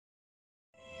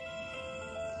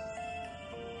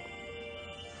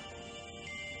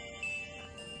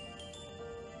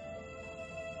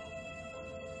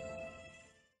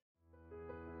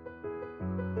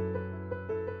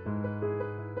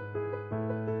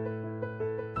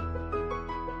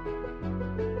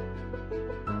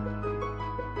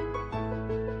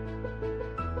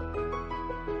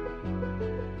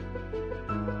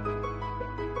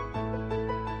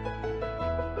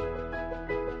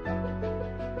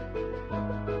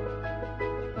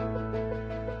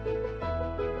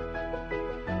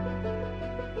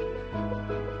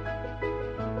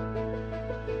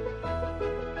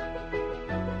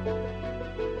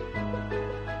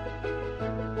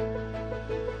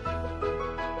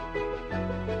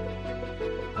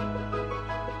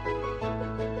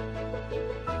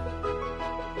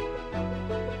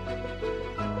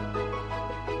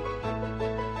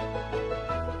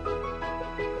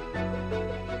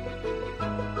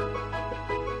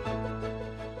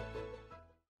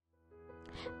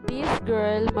This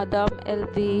girl, Madam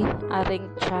LV Aring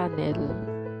Channel.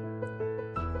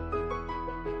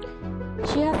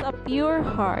 She has a pure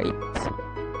heart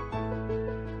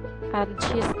and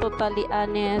she's totally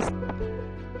honest.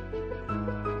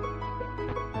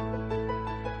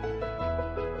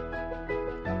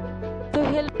 To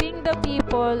helping the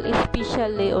people,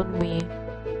 especially on me.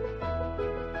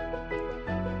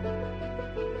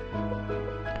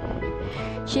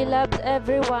 She loves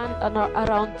everyone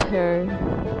around her.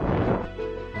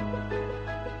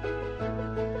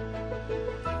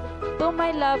 To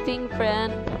my loving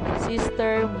friend,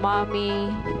 sister,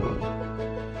 mommy,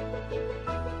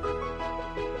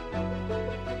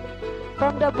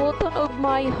 from the bottom of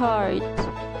my heart,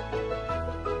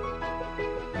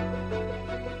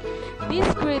 these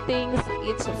greetings,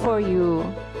 it's for you.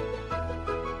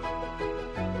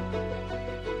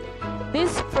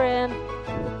 This friend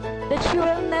that she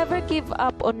will never give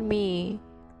up on me.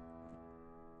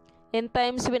 In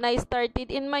times when I started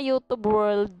in my YouTube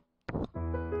world,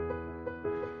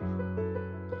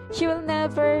 she will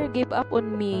never give up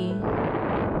on me.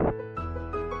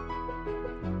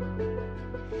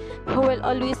 Who will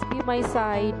always be my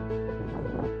side.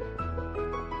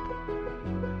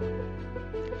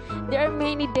 There are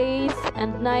many days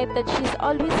and nights that she's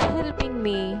always helping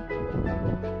me.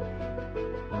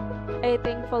 I'm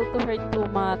thankful to her too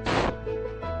much.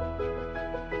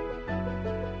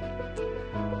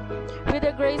 With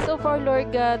the grace of our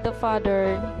Lord God the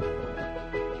Father,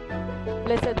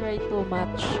 blessed her too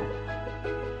much.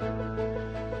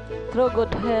 Through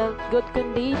good health, good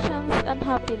conditions, and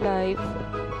happy life.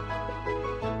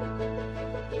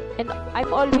 And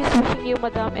I'm always wishing you,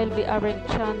 Madam LV Aring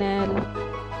Channel,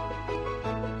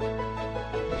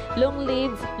 long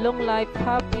live, long life,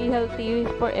 happy, healthy,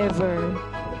 forever.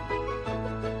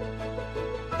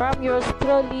 From yours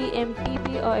truly,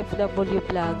 MPB OFW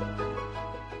Vlog.